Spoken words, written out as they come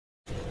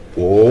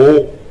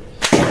Oh.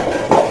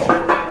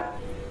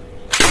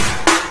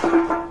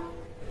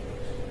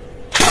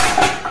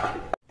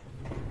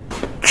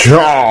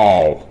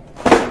 Ciao.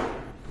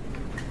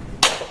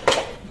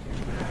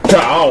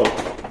 Ciao.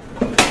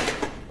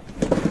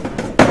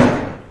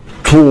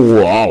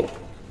 Wow.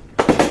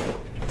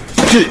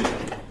 Chi.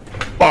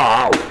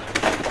 Wow.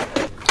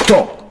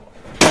 Ciao.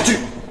 Chi.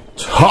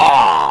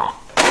 Ha.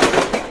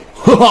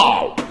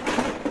 Wow.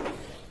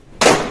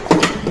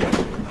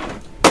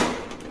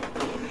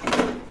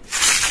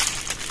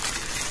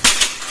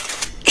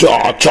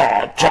 Cha cha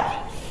cha.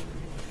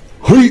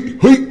 Hey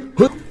hey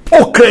hey.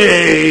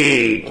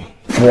 Okay.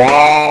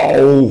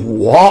 Wow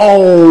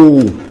wow.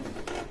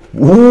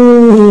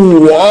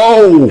 Ooh,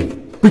 wow.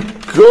 Big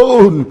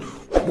gun.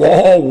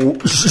 Wow.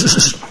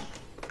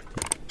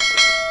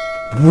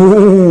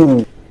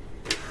 Woo.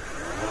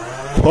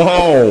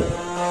 Wow.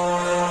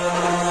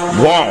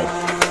 Wow.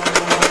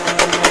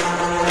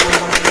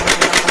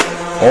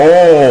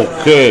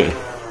 Okay.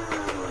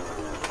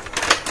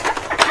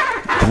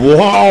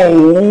 Wow.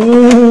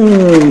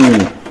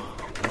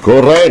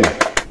 Keren.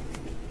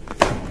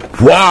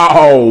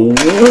 Wow.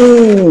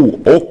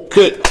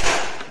 Okay.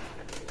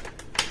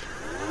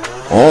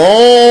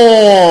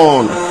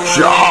 On.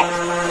 Cha.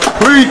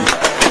 Hey.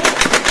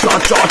 Cha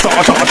cha cha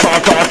cha cha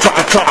cha cha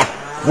cha.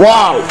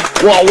 Wow.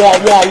 Wow wow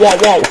wow wow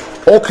wow.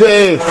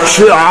 Okay.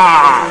 Cha.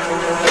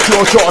 Cha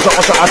cha cha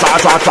cha cha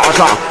cha cha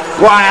cha.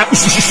 Wow.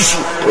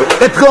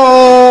 Let's go.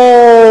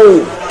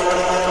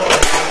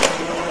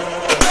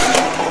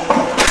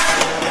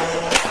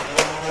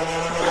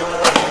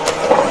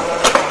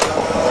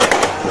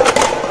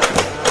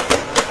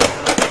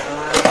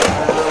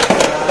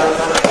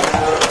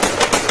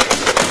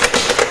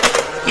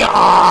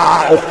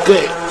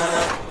 Okay.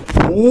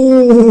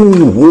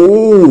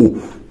 Ooh,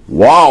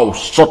 wow,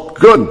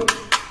 shotgun.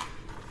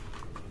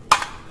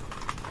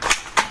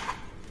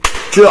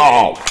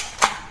 Ciao.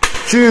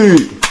 Chi.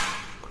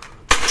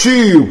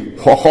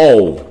 Ho ho.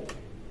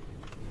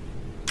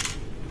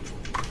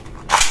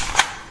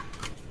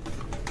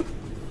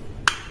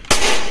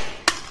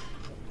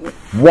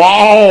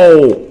 Wow.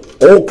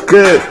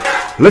 Okay.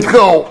 Let's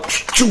go.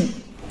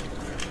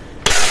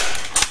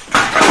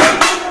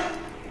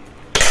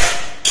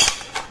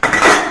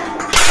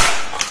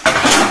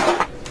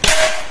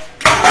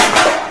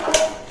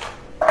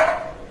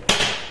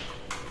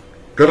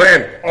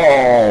 Keren.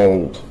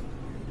 Oh.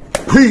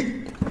 Hi.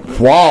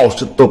 Wow,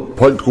 tetap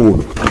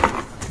cool.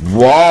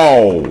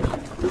 Wow.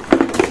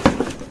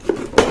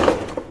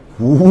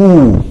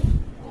 Wow.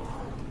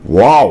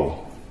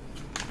 Wow.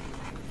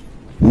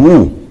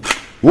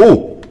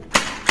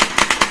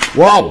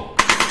 Wow.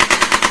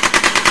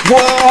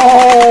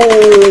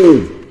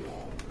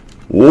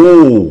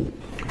 Oh.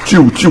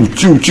 Chew.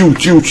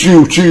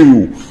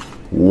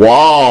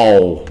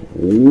 Wow.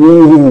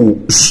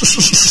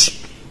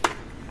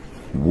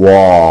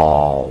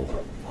 Wow.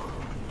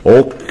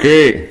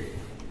 Okay.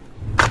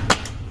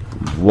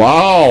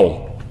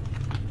 Wow.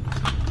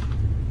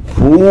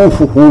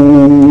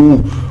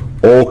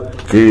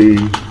 Okay.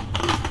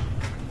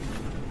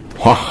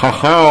 Ha ha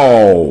ha.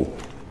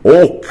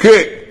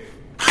 Okay.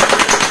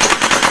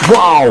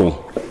 Wow.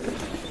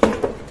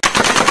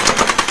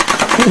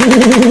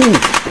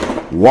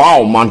 Wow,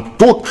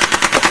 mantut.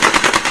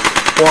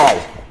 Wow.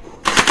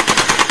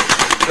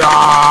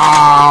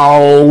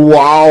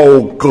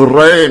 Wow,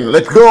 keren.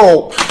 Let's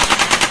go.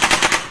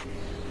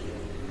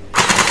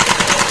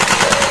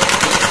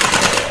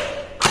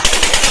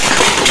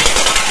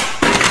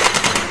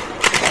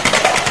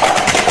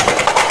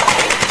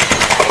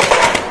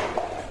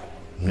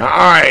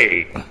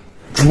 Nice.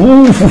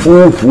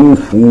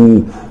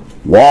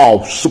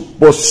 Wow,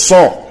 super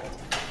soft.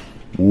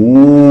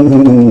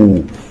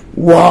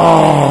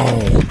 Wow.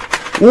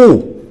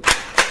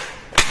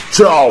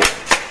 Ciao.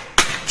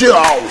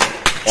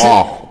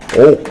 Oh,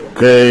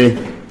 okay.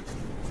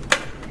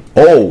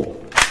 Oh.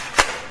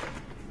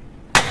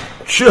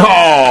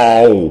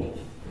 Ciao.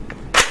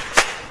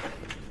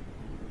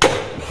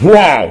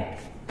 Wow.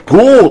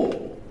 Good.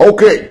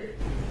 Okay.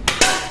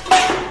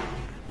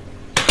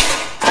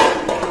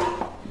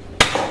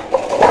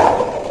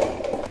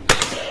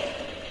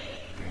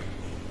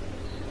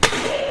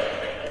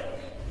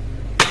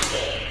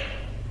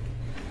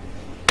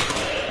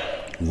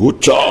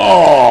 Good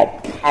job.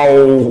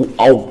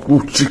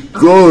 Good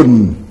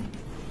chicken.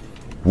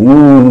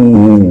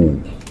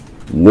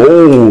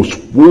 Whoa,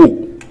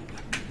 swoop.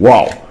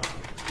 Wow.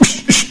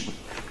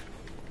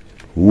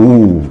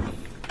 Oh.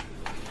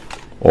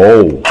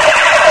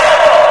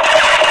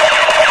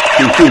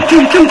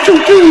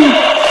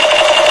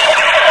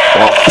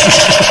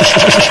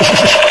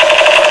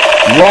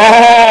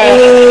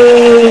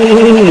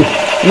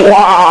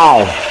 Wow.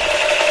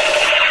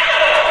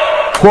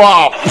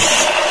 Wow.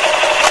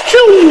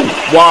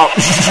 Wow.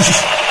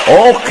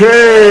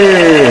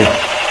 Okay.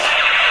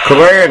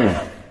 Keren.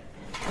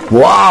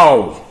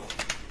 Wow.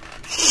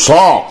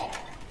 Soft.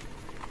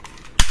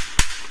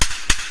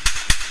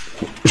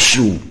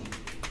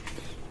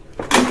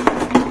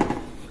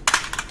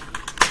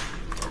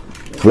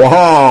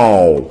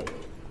 Wow.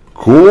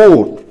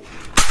 Good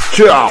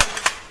job.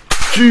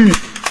 Gee.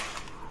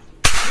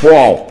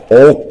 Wow.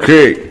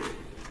 Okay.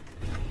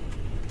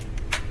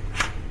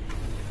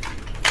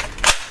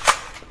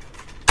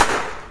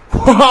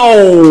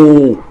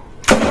 Wow.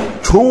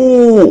 2.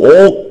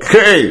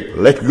 Okay.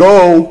 Let's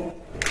go.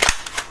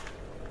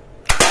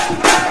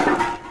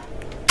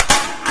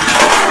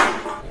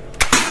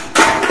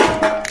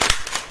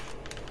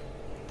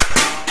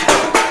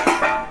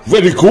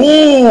 Very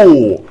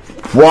cool.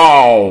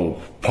 Wow.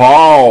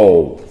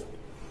 Pow.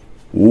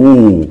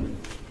 Ooh.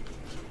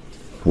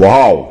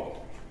 Wow.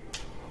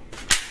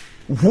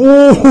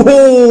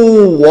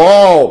 Woo.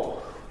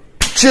 Wow.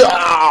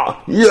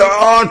 Cha.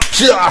 Yeah.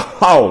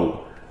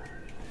 Cha.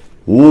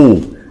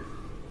 Ooh.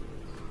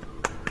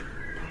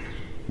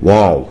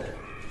 Wow.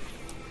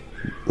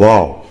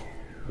 Wow.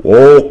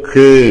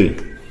 Okay.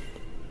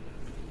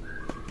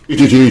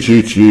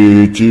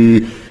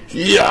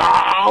 Yeah.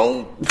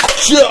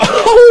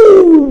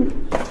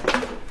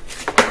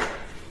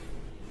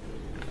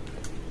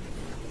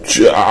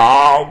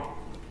 Ciao.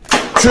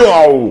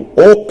 Ciao.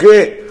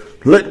 Okay.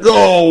 Let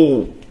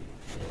go.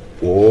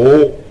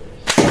 Oh.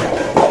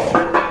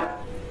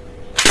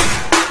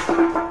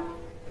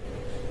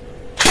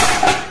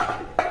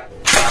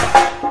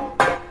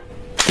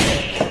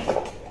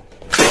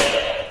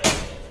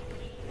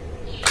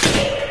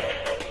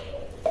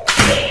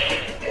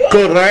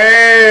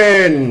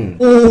 Keren.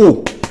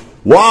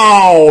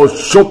 Wow,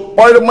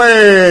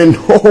 Spider-Man.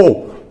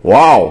 Oh,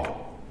 wow.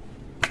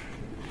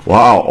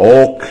 Wow,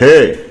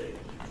 okay.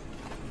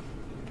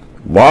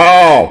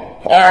 Wow,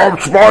 I'm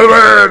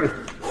Spider-Man.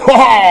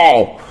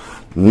 Wow,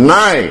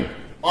 9.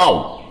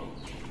 Wow.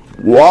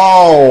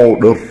 Wow,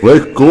 the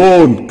red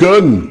gun.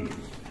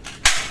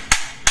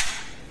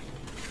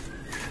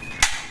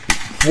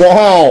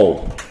 Wow.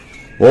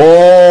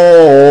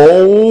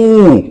 Oh,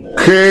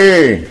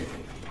 okay.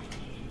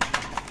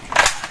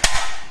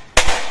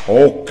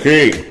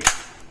 Okay.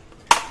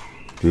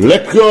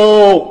 Let's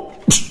go.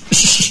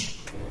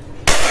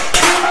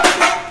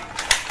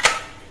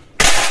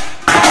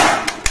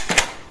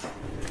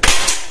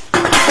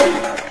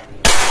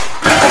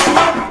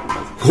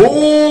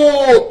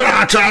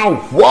 Oh,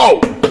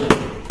 wow.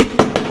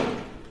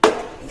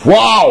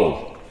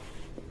 Wow.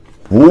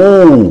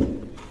 Ooh.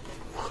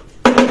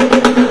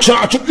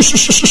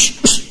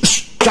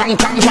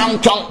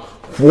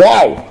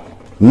 Wow.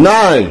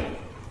 9.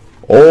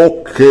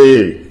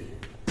 Okay.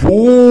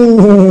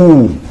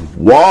 Ooh.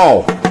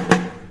 Wow.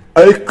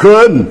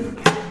 Icon.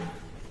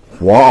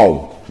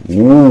 Wow.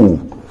 Ooh.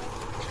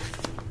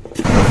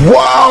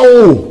 Wow.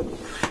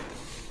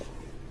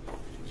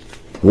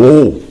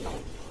 Whoa.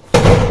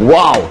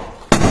 Wow.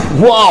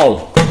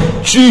 Wow.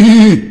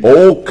 Gee.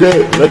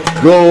 Okay, let's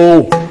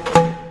go.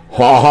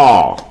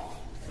 Haha.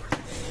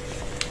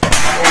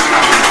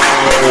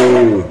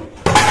 Wow.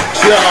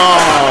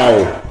 Ciao.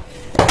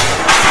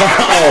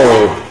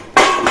 Wow.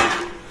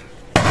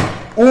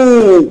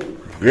 Ooh.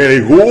 Very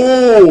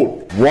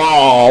good.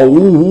 Wow.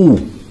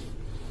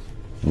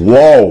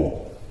 Wow.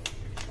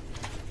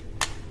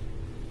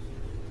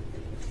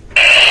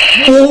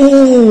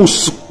 Ooh.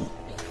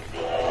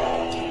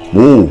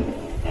 Ooh.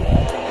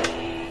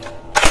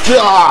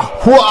 Yeah.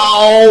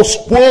 Wow.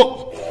 Squirk.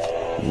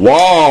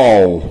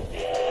 Wow.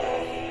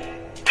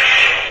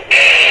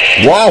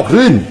 Wow.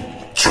 Green.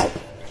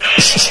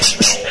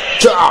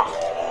 Yeah.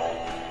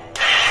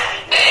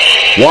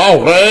 Wow.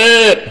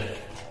 Red.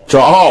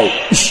 Ciao.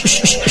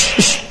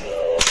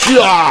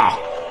 Yeah.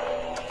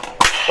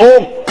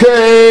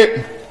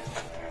 Okay.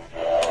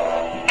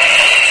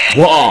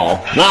 Wow.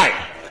 Nice.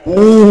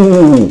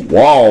 Ooh.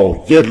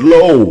 Wow.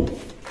 Yellow.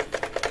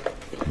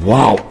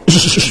 Wow.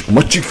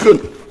 My chicken.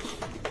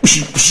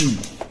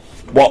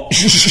 Wow.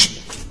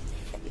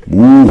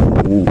 Ooh.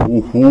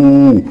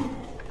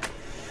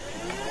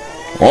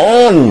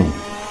 On.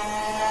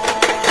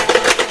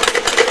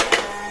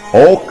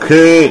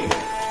 Okay.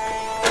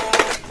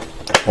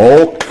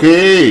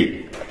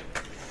 Okay.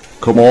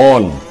 Come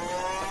on.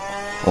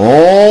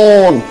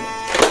 On.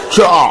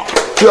 Cha.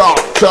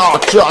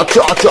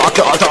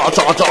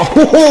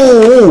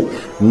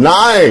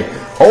 Nice.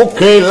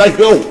 Okay, let's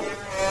go.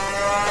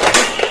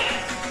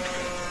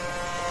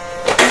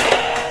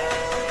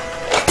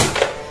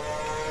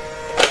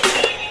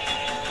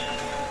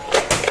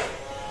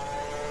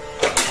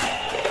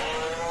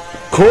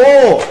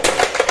 Cool.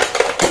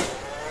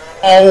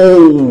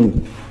 Oh.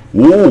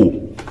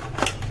 Ooh.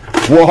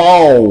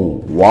 Wow.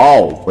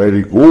 Wow.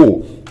 Very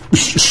good.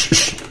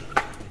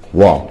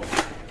 Wow.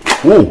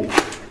 Ooh.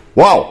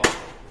 Wow.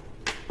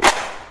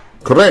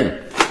 Keren.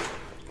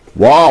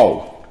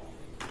 Wow.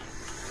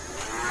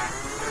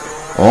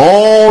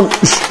 On.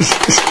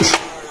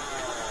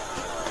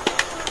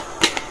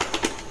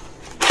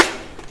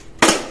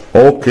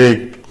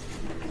 Okay.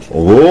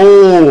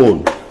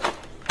 On.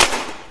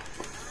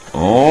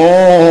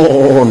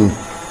 On.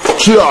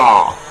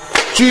 Chia.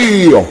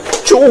 Chia.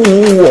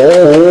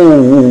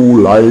 Oh,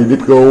 let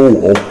it go.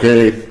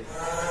 Okay.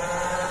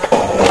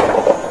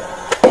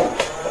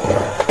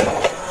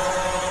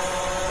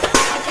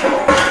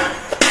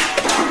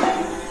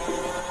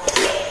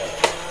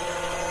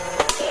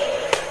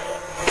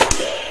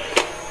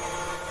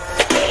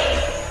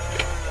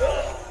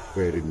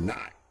 Very nice.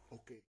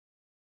 Okay.